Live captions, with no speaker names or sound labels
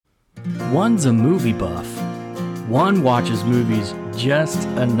One's a movie buff. One watches movies just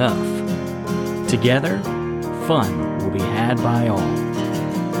enough. Together, fun will be had by all.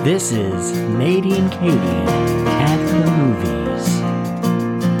 This is Natey and Katy at the Movies.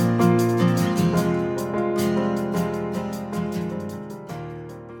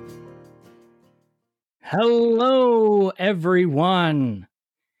 Hello, everyone,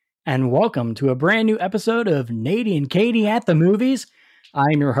 and welcome to a brand new episode of Natey and Katy at the Movies.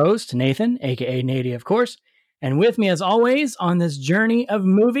 I'm your host, Nathan, aka Natey, of course, and with me, as always, on this journey of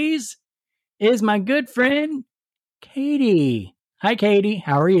movies is my good friend, Katy. Hi, Katy.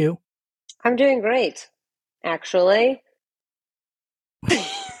 How are you? I'm doing great, actually.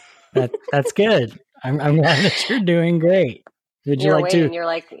 That's good. I'm glad that you're doing great. Would you like to?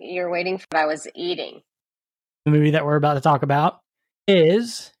 You're waiting for what I was eating. The movie that we're about to talk about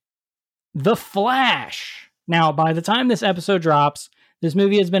is The Flash. Now, by the time this episode drops, this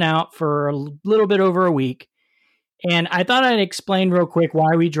movie has been out for a little bit over a week, and I thought I'd explain real quick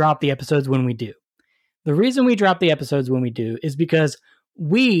why we drop the episodes when we do. The reason we drop the episodes when we do is because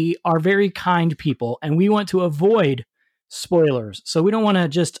we are very kind people, and we want to avoid spoilers. So we don't want to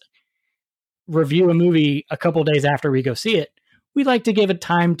just review a movie a couple days after we go see it. We like to give it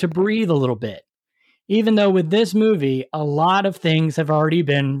time to breathe a little bit. Even though with this movie, a lot of things have already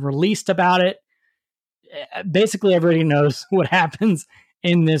been released about it. Basically, everybody knows what happens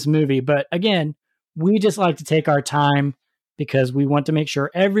in this movie. But again, we just like to take our time because we want to make sure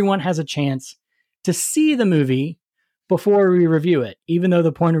everyone has a chance to see the movie before we review it, even though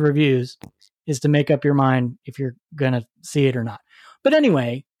the point of reviews is to make up your mind if you're going to see it or not. But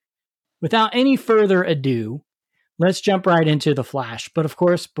anyway, without any further ado, let's jump right into The Flash. But of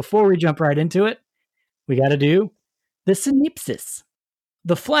course, before we jump right into it, we got to do the synopsis.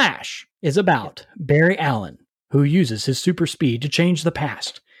 The Flash is about Barry Allen, who uses his super speed to change the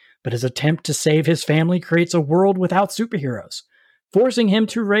past, but his attempt to save his family creates a world without superheroes, forcing him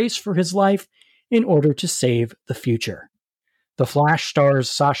to race for his life in order to save the future. The Flash stars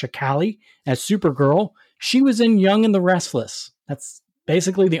Sasha Calle as Supergirl. She was in Young and the Restless. That's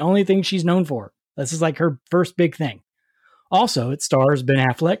basically the only thing she's known for. This is like her first big thing. Also, it stars Ben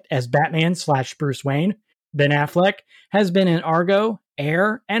Affleck as Batman/Bruce Wayne. Ben Affleck has been in Argo,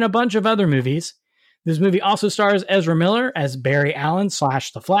 Air, and a bunch of other movies. This movie also stars Ezra Miller as Barry Allen /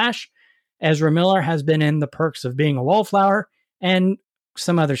 The Flash. Ezra Miller has been in The Perks of Being a Wallflower and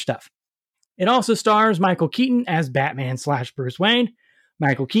some other stuff. It also stars Michael Keaton as Batman/Bruce Wayne.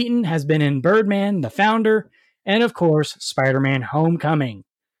 Michael Keaton has been in Birdman, The Founder, and of course, Spider-Man Homecoming.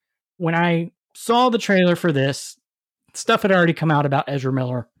 When I saw the trailer for this, stuff had already come out about Ezra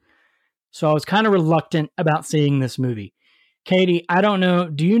Miller, so I was kind of reluctant about seeing this movie. Katy, I don't know,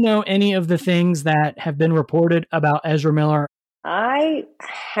 do you know any of the things that have been reported about Ezra Miller? I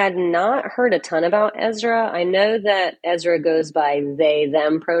had not heard a ton about Ezra. I know that Ezra goes by they,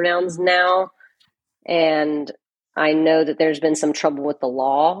 them pronouns now, and I know that there's been some trouble with the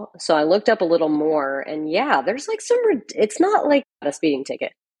law, so I looked up a little more, and yeah, there's like it's not like a speeding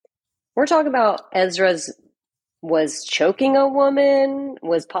ticket. We're talking about Ezra's was choking a woman,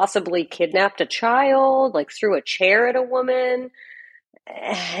 was possibly kidnapped a child, like threw a chair at a woman.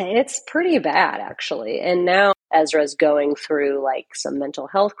 It's pretty bad, actually. And now Ezra's going through like some mental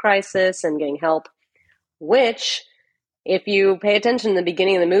health crisis and getting help, which, if you pay attention in the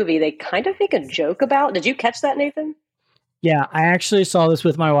beginning of the movie, they kind of make a joke about. Did you catch that, Nathan? Yeah, I actually saw this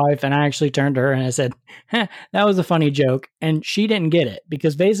with my wife, and I actually turned to her and I said, that was a funny joke. And she didn't get it,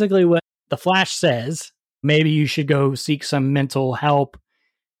 because basically what the Flash says, maybe you should go seek some mental help,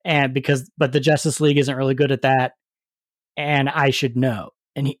 but the Justice League isn't really good at that, and I should know.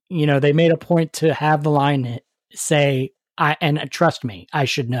 And they made a point to have the line say, trust me, I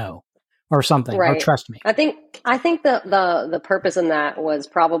should know," or something, right. Or trust me. I think the purpose in that was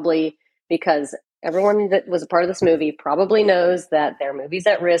probably because everyone that was a part of this movie probably knows that their movie's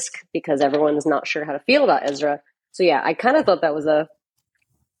at risk because everyone's not sure how to feel about Ezra. So yeah, I kind of thought that was a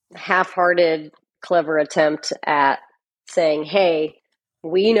half-hearted, clever attempt at saying, hey,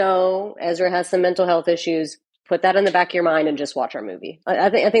 we know Ezra has some mental health issues. Put that in the back of your mind and just watch our movie.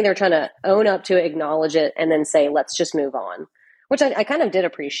 I think they're trying to own up to it, acknowledge it, and then say, let's just move on, which I kind of did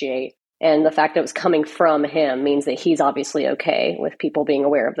appreciate. And the fact that it was coming from him means that he's obviously okay with people being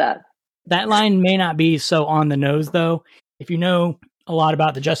aware of that. That line may not be so on the nose, though. If you know a lot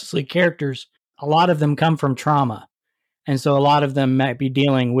about the Justice League characters, a lot of them come from trauma. And so a lot of them might be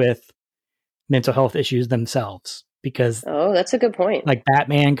dealing with mental health issues themselves, because that's a good point. Like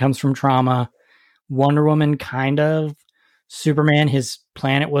Batman comes from trauma, Wonder Woman kind of, Superman, his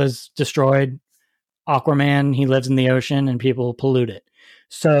planet was destroyed, Aquaman, he lives in the ocean and people pollute it.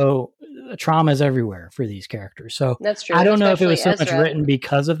 So traumas everywhere for these characters. So That's true. I don't know if it was so Especially much written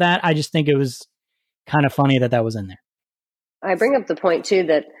because of that. I just think it was kind of funny that was in there. I bring up the point too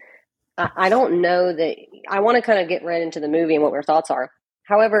that I don't know that I want to kind of get right into the movie and what our thoughts are.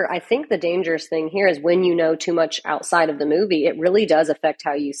 However, I think the dangerous thing here is when you know too much outside of the movie, it really does affect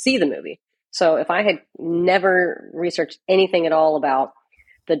how you see the movie. So if I had never researched anything at all about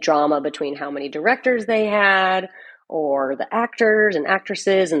the drama between how many directors they had, or the actors and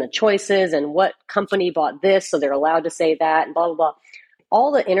actresses and the choices and what company bought this, so they're allowed to say that and blah, blah, blah.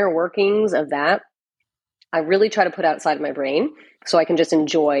 All the inner workings of that, I really try to put outside of my brain so I can just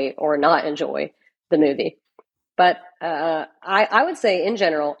enjoy or not enjoy the movie. But I would say in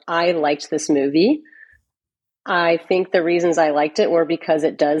general, I liked this movie. I think the reasons I liked it were because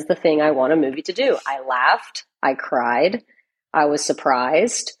it does the thing I want a movie to do. I laughed, I cried, I was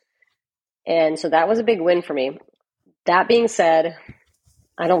surprised. And so that was a big win for me. That being said,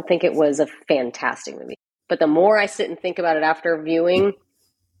 I don't think it was a fantastic movie. But the more I sit and think about it after viewing,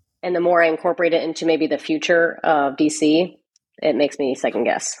 and the more I incorporate it into maybe the future of DC, it makes me second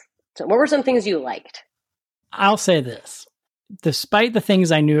guess. So what were some things you liked? I'll say this. Despite the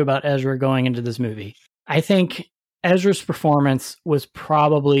things I knew about Ezra going into this movie, I think Ezra's performance was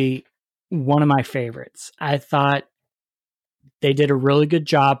probably one of my favorites. I thought they did a really good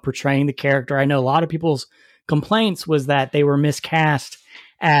job portraying the character. I know a lot of people's complaints was that they were miscast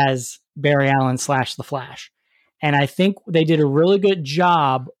as Barry Allen / The Flash. And I think they did a really good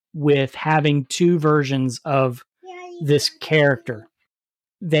job with having two versions of this character.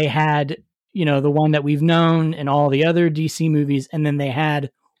 They had, the one that we've known in all the other DC movies, and then they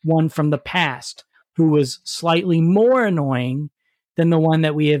had one from the past who was slightly more annoying than the one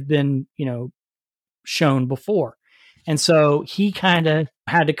that we have been, shown before. And so he kind of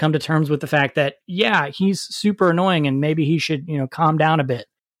had to come to terms with the fact that, yeah, he's super annoying and maybe he should, calm down a bit.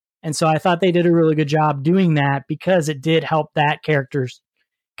 And so I thought they did a really good job doing that because it did help that character's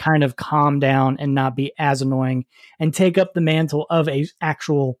kind of calm down and not be as annoying and take up the mantle of a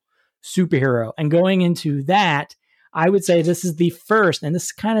actual superhero. And going into that, I would say this is the first, and this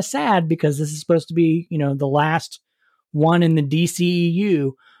is kind of sad because this is supposed to be, the last one in the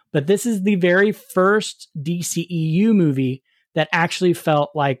DCEU, but this is the very first DCEU movie that actually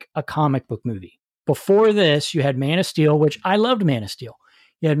felt like a comic book movie. Before this, you had Man of Steel, which I loved Man of Steel.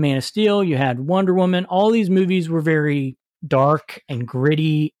 You had Man of Steel, you had Wonder Woman. All these movies were very dark and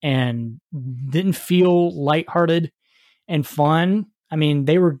gritty and didn't feel lighthearted and fun. I mean,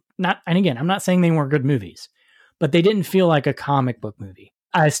 they were not, and again, I'm not saying they weren't good movies, but they didn't feel like a comic book movie.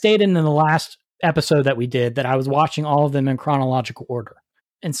 I stated in the last episode that we did that I was watching all of them in chronological order.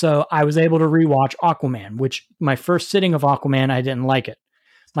 And so I was able to rewatch Aquaman, which my first sitting of Aquaman, I didn't like it.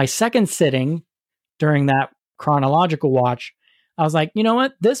 My second sitting during that chronological watch, I was like, you know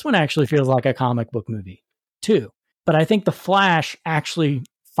what? This one actually feels like a comic book movie too. But I think The Flash actually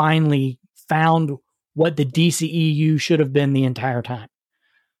finally found what the DCEU should have been the entire time.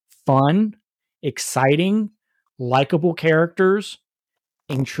 Fun, exciting, likable characters,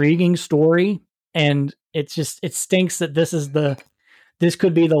 intriguing story. And it stinks that this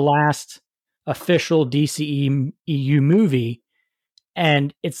could be the last official DCEU movie.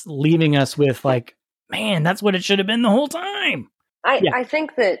 And it's leaving us with like, man, that's what it should have been the whole time. I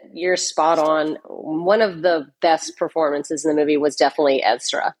think that you're spot on. One of the best performances in the movie was definitely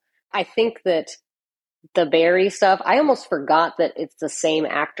Ezra. I think that the Barry stuff, I almost forgot that it's the same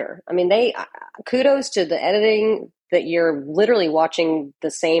actor. I mean, kudos to the editing that you're literally watching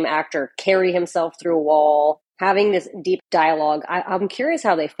the same actor carry himself through a wall, having this deep dialogue. I'm curious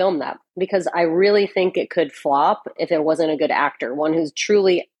how they filmed that because I really think it could flop if it wasn't a good actor, one who's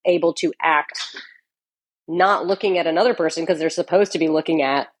truly able to act not looking at another person because they're supposed to be looking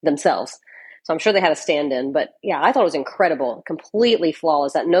at themselves. So I'm sure they had a stand-in. But yeah, I thought it was incredible, completely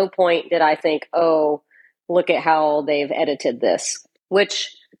flawless. At no point did I think, oh, look at how they've edited this,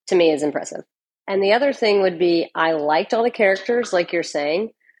 which to me is impressive. And the other thing would be I liked all the characters, like you're saying,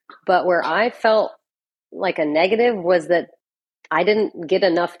 but where I felt like a negative was that I didn't get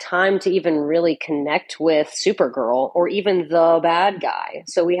enough time to even really connect with Supergirl or even the bad guy.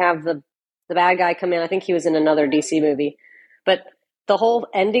 So we have the bad guy come in. I think he was in another DC movie. But the whole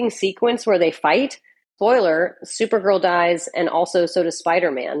ending sequence where they fight, spoiler, Supergirl dies and also so does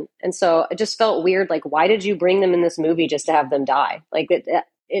Spider-Man. And so it just felt weird. Like, why did you bring them in this movie just to have them die? Like,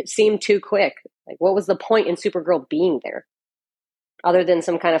 it seemed too quick. Like, what was the point in Supergirl being there? Other than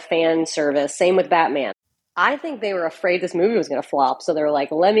some kind of fan service. Same with Batman. I think they were afraid this movie was going to flop. So they were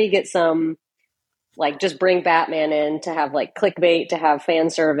like, let me get some, like, just bring Batman in to have, like, clickbait, to have fan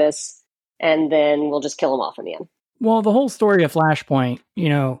service. And then we'll just kill him off in the end. Well, the whole story of Flashpoint,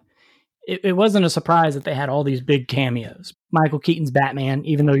 it wasn't a surprise that they had all these big cameos. Michael Keaton's Batman,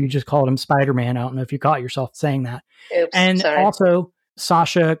 even though you just called him Spider-Man. I don't know if you caught yourself saying that. Oops, and sorry. Also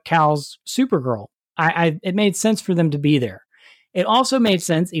Sasha Cal's Supergirl. It made sense for them to be there. It also made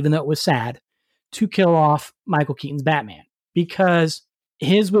sense, even though it was sad, to kill off Michael Keaton's Batman, because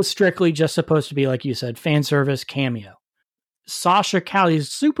his was strictly just supposed to be, like you said, fan service cameo. Sasha Cal's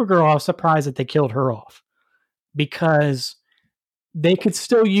Supergirl, I was surprised that they killed her off, because they could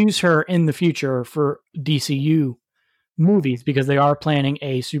still use her in the future for DCU movies, because they are planning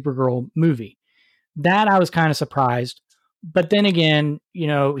a Supergirl movie. That I was kind of surprised. But then again,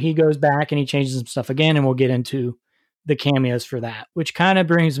 he goes back and he changes some stuff again, and we'll get into the cameos for that, which kind of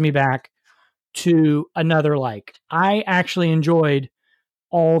brings me back to another, I actually enjoyed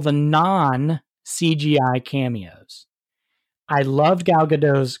all the non-CGI cameos. I loved Gal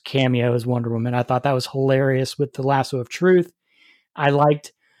Gadot's cameo as Wonder Woman. I thought that was hilarious with the lasso of truth.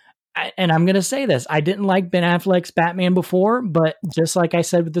 And I'm going to say this, I didn't like Ben Affleck's Batman before, but just like I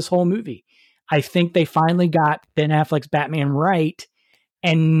said with this whole movie, I think they finally got Ben Affleck's Batman right.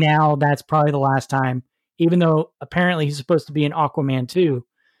 And now that's probably the last time, even though apparently he's supposed to be in Aquaman too.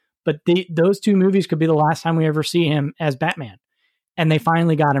 But those two movies could be the last time we ever see him as Batman. And they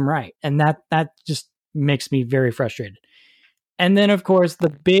finally got him right. And that just makes me very frustrated. And then, of course,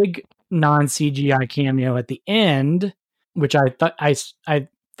 the big non-CGI cameo at the end, which I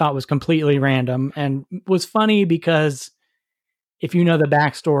thought was completely random and was funny, because if you know the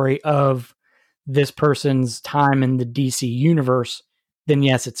backstory of this person's time in the DC universe, then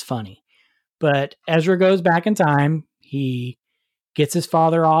yes, it's funny. But Ezra goes back in time. He gets his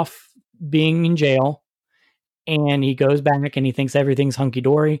father off being in jail, and he goes back and he thinks everything's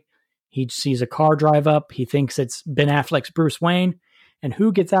hunky-dory. He sees a car drive up. He thinks it's Ben Affleck's Bruce Wayne. And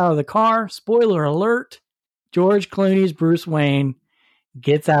who gets out of the car? Spoiler alert, George Clooney's Bruce Wayne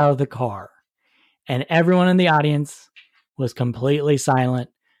gets out of the car. And everyone in the audience was completely silent,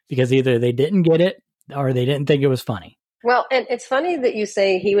 because either they didn't get it or they didn't think it was funny. Well, and it's funny that you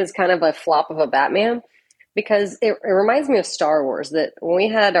say he was kind of a flop of a Batman, because it reminds me of Star Wars, that when we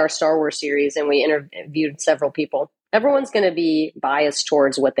had our Star Wars series and we interviewed several people, everyone's going to be biased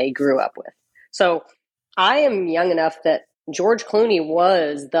towards what they grew up with. So I am young enough that George Clooney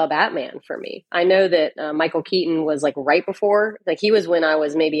was the Batman for me. I know that Michael Keaton was right before, he was when I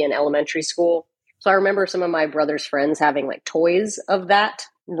was maybe in elementary school. So I remember some of my brother's friends having toys of that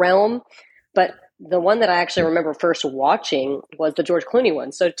realm. But the one that I actually remember first watching was the George Clooney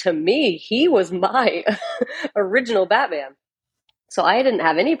one. So to me, he was my original Batman. So I didn't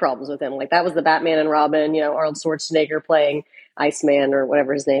have any problems with him. That was the Batman and Robin, Arnold Schwarzenegger playing Iceman or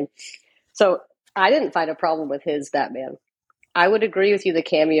whatever his name. So I didn't find a problem with his Batman. I would agree with you. The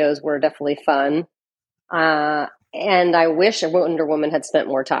cameos were definitely fun. And I wish Wonder Woman had spent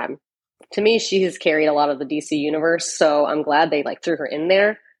more time. To me, she has carried a lot of the DC universe. So I'm glad they threw her in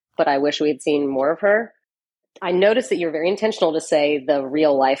there, but I wish we had seen more of her. I noticed that you're very intentional to say the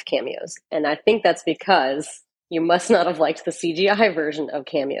real life cameos. And I think that's because you must not have liked the CGI version of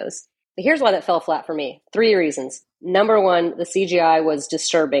cameos. But here's why that fell flat for me. 3 reasons. Number one, the CGI was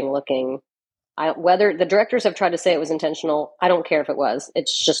disturbing looking. Whether the directors have tried to say it was intentional, I don't care if it was. It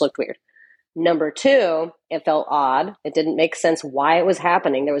just looked weird. Number 2, it felt odd. It didn't make sense why it was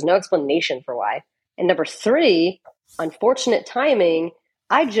happening. There was no explanation for why. And number 3, unfortunate timing.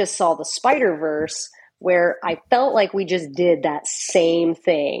 I just saw the Spider-Verse, where I felt like we just did that same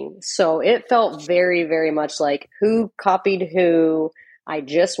thing. So it felt very, very much like who copied who. I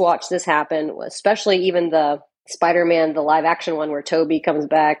just watched this happen, especially even the Spider-Man, the live action one where Tobey comes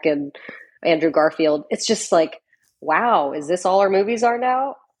back and Andrew Garfield. It's just wow, is this all our movies are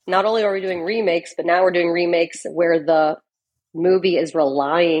now? Not only are we doing remakes, but now we're doing remakes where the movie is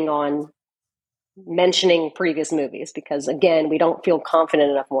relying on mentioning previous movies, because again, we don't feel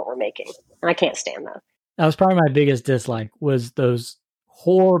confident enough in what we're making. And I can't stand that. That was probably my biggest dislike, was those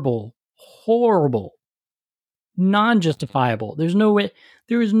horrible, non-justifiable. There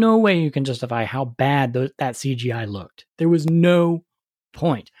was no way you can justify how bad that CGI looked. There was no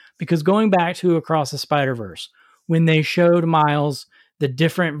point, because going back to Across the Spider-Verse, when they showed Miles the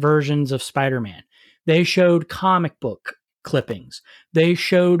different versions of Spider-Man, they showed comic book clippings. They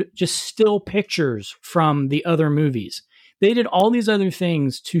showed just still pictures from the other movies. They did all these other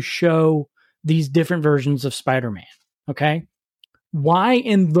things to show these different versions of Spider-Man. Okay. Why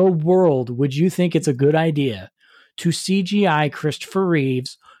in the world would you think it's a good idea to CGI Christopher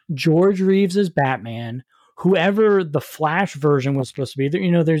Reeves, George Reeves as Batman, whoever the Flash version was supposed to be?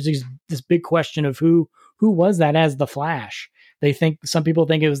 There's this big question of who was that as the Flash. Some people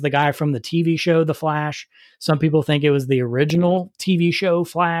think it was the guy from the TV show The Flash. Some people think it was the original TV show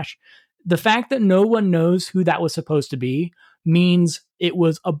Flash. The fact that no one knows who that was supposed to be means it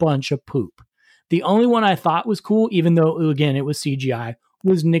was a bunch of poop. The only one I thought was cool, even though, again, it was CGI,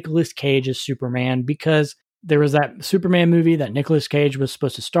 was Nicolas Cage as Superman, because there was that Superman movie that Nicolas Cage was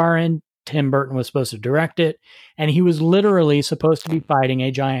supposed to star in. Tim Burton was supposed to direct it, and he was literally supposed to be fighting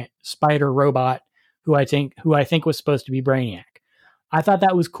a giant spider robot who I think was supposed to be Brainiac. I thought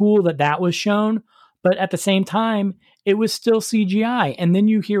that was cool that was shown, but at the same time, it was still CGI. And then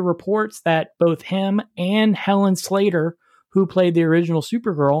you hear reports that both him and Helen Slater, who played the original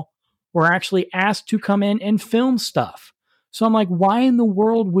Supergirl, were actually asked to come in and film stuff. So I'm like, why in the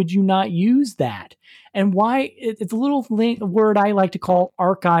world would you not use that? And why? It's a little word I like to call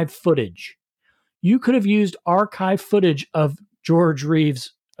archive footage. You could have used archive footage of George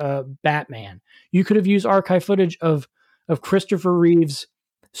Reeves' Batman. You could have used archive footage of Christopher Reeves'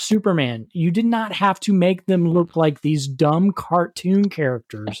 Superman. You did not have to make them look like these dumb cartoon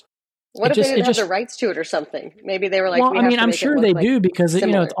characters. What if they didn't have the rights to it or something? Maybe they were like, well, I mean, I'm sure they do because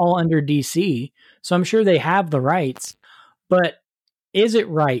it's all under DC. So I'm sure they have the rights. But is it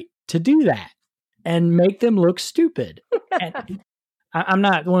right to do that and make them look stupid? And I'm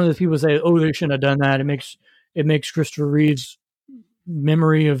not one of the people who say, "Oh, they shouldn't have done that. It makes Christopher Reeve's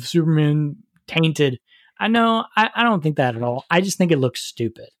memory of Superman tainted." I know, I don't think that at all. I just think it looks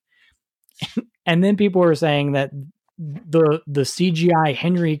stupid. And then people were saying that the CGI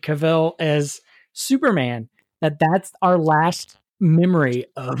Henry Cavill as Superman, that's our last memory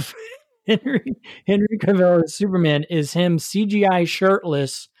of Henry Cavill as Superman, is him CGI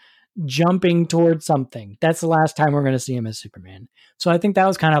shirtless jumping towards something. That's the last time we're going to see him as Superman. So I think that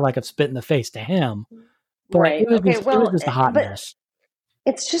was kind of like a spit in the face to him. But right. It was just a hot mess.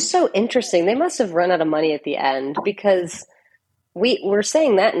 It's just so interesting. They must have run out of money at the end, because we're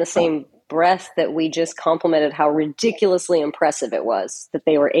saying that in the same breath that we just complimented how ridiculously impressive it was that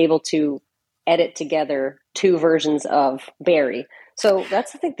they were able to edit together two versions of Barry. So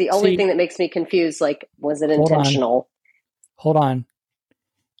that's, I think, the only thing that makes me confused. Like, was it intentional? Hold on.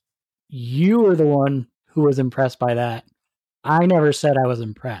 You were the one who was impressed by that. I never said I was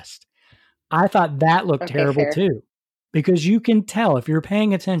impressed. I thought that looked terrible too. Because you can tell, if you're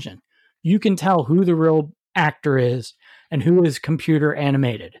paying attention, you can tell who the real actor is and who is computer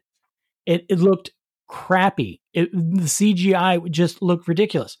animated. It looked crappy. The CGI just looked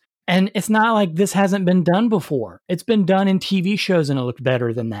ridiculous. And it's not like this hasn't been done before. It's been done in TV shows and it looked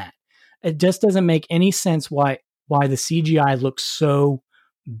better than that. It just doesn't make any sense why the CGI looks so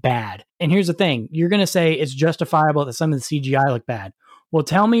bad. And here's the thing. You're going to say it's justifiable that some of the CGI look bad. Well,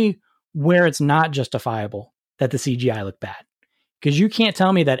 tell me where it's not justifiable that the CGI looked bad. Because you can't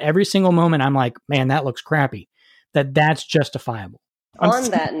tell me that every single moment I'm like, man, that looks crappy. That's justifiable. On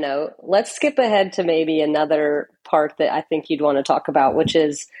that note, let's skip ahead to maybe another part that I think you'd want to talk about, which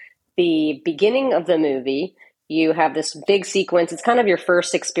is the beginning of the movie. You have this big sequence. It's kind of your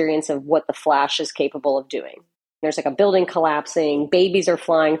first experience of what the Flash is capable of doing. There's like a building collapsing, babies are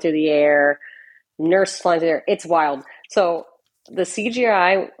flying through the air, nurse flying through the air. It's wild. So the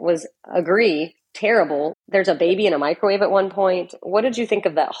CGI was, terrible. There's a baby in a microwave at one point. What did you think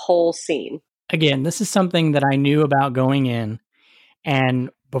of that whole scene? Again, this is something that I knew about going in. And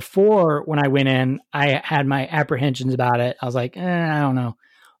before, when I went in, I had my apprehensions about it. I was like, I don't know.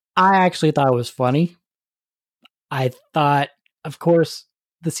 I actually thought it was funny. I thought, of course,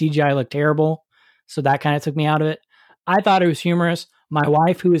 the CGI looked terrible. So that kind of took me out of it. I thought it was humorous. My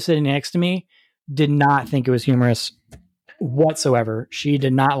wife, who was sitting next to me, did not think it was humorous whatsoever. She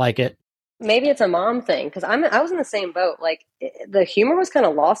did not like it. Maybe it's a mom thing, because I was in the same boat. Like, the humor was kind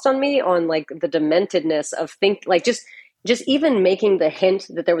of lost on me on like the dementedness of just even making the hint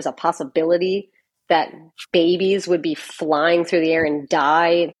that there was a possibility that babies would be flying through the air and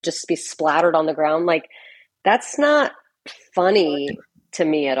die, just be splattered on the ground. Like, that's not funny to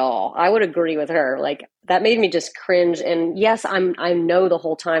me at all. I would agree with her. Like, that made me just cringe. And yes, I know the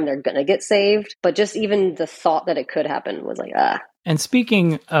whole time they're going to get saved, but just even the thought that it could happen was like, ah. And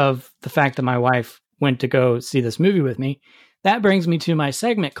speaking of the fact that my wife went to go see this movie with me, that brings me to my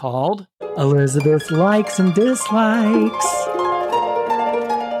segment called Elizabeth Likes and Dislikes.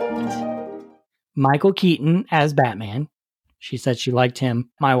 Michael Keaton as Batman. She said she liked him.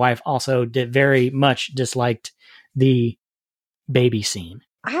 My wife also very much disliked the baby scene.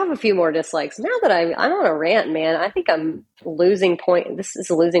 I have a few more dislikes. Now that I'm on a rant, man, I think I'm losing point. This is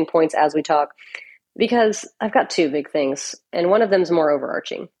losing points as we talk, because I've got two big things, and one of them is more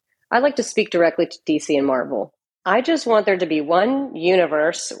overarching. I'd like to speak directly to DC and Marvel. I just want there to be one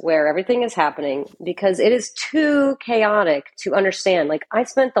universe where everything is happening, because it is too chaotic to understand. Like, I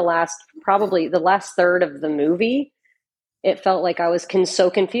spent probably the last third of the movie it felt like I was so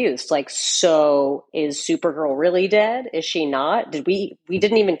confused. Like, so is Supergirl really dead? Is she not? We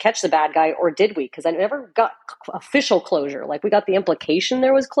didn't even catch the bad guy, or did we? Because I never got official closure. Like, we got the implication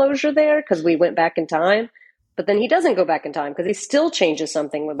there was closure there because we went back in time. But then he doesn't go back in time because he still changes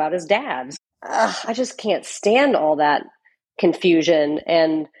something about his dad. I just can't stand all that confusion.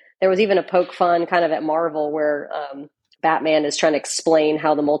 And there was even a poke fun kind of at Marvel where Batman is trying to explain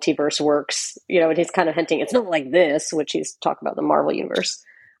how the multiverse works, and he's kind of hinting it's not like this, which he's talking about the Marvel universe.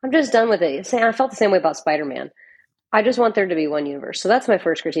 I'm just done with it. I felt the same way about Spider-Man. I just want there to be one universe. So that's my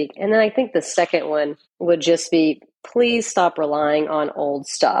first critique. And then I think the second one would just be, please stop relying on old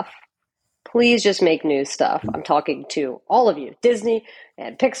stuff. Please just make new stuff. I'm talking to all of you, Disney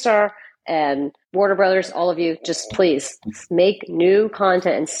and Pixar and Warner Brothers, all of you, just please make new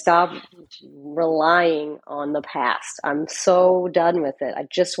content and stop relying on the past. I'm so done with it. I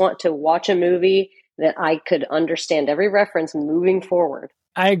just want to watch a movie that I could understand every reference moving forward.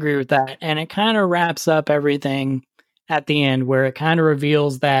 I agree with that. And it kind of wraps up everything at the end where it kind of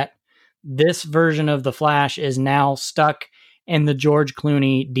reveals that this version of The Flash is now stuck in the George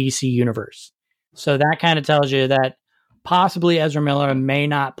Clooney DC universe. So that kind of tells you that possibly Ezra Miller may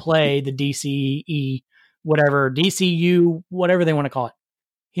not play the DCEU, whatever they want to call it.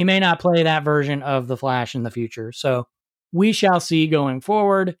 He may not play that version of The Flash in the future. So we shall see going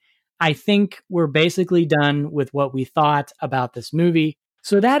forward. I think we're basically done with what we thought about this movie.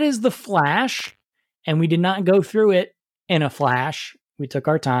 So that is The Flash. And we did not go through it in a flash. We took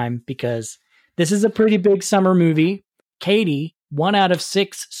our time because this is a pretty big summer movie. Katie, 1 out of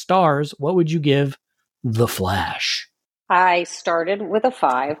 6 stars. What would you give The Flash? I started with a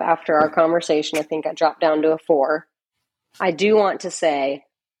 5. After our conversation, I think I dropped down to a 4. I do want to say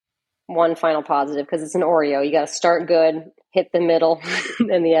one final positive because it's an Oreo. You got to start good, hit the middle,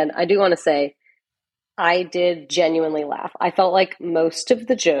 and the end. I do want to say I did genuinely laugh. I felt like most of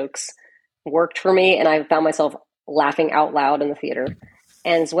the jokes worked for me, and I found myself laughing out loud in the theater,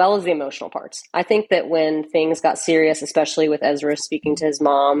 and as well as the emotional parts. I think that when things got serious, especially with Ezra speaking to his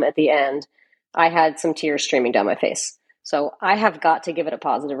mom at the end, I had some tears streaming down my face. So I have got to give it a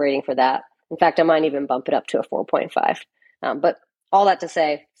positive rating for that. In fact, I might even bump it up to a 4.5. But all that to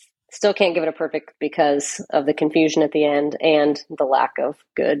say, still can't give it a perfect because of the confusion at the end and the lack of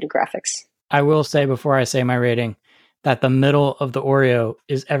good graphics. I will say before I say my rating that the middle of the Oreo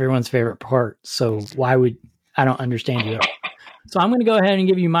is everyone's favorite part. So I don't understand you. So I'm going to go ahead and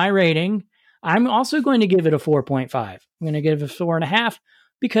give you my rating. I'm also going to give it a 4.5. I'm going to give it a 4.5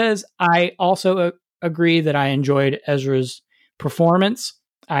 because I also agree that I enjoyed Ezra's performance.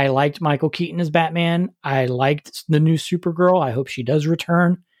 I liked Michael Keaton as Batman. I liked the new Supergirl. I hope she does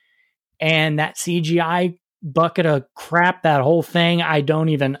return. And that CGI bucket of crap, that whole thing, I don't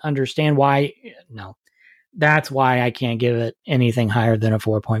even understand why. No, that's why I can't give it anything higher than a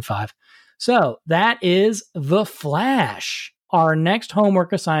 4.5. So that is The Flash. Our next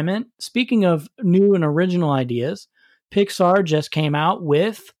homework assignment, speaking of new and original ideas, Pixar just came out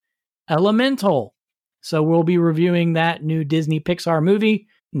with Elemental. So we'll be reviewing that new Disney Pixar movie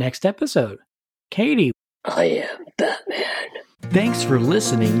next episode. Katie. I am Batman. Thanks for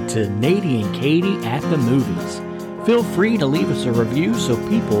listening to Natey and Katy at the Movies. Feel free to leave us a review so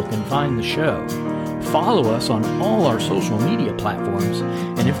people can find the show. Follow us on all our social media platforms.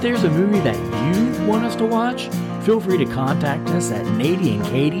 And if there's a movie that you want us to watch, feel free to contact us at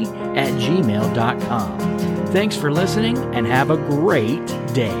nateyandkaty@gmail.com. Thanks for listening and have a great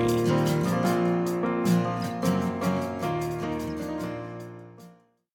day.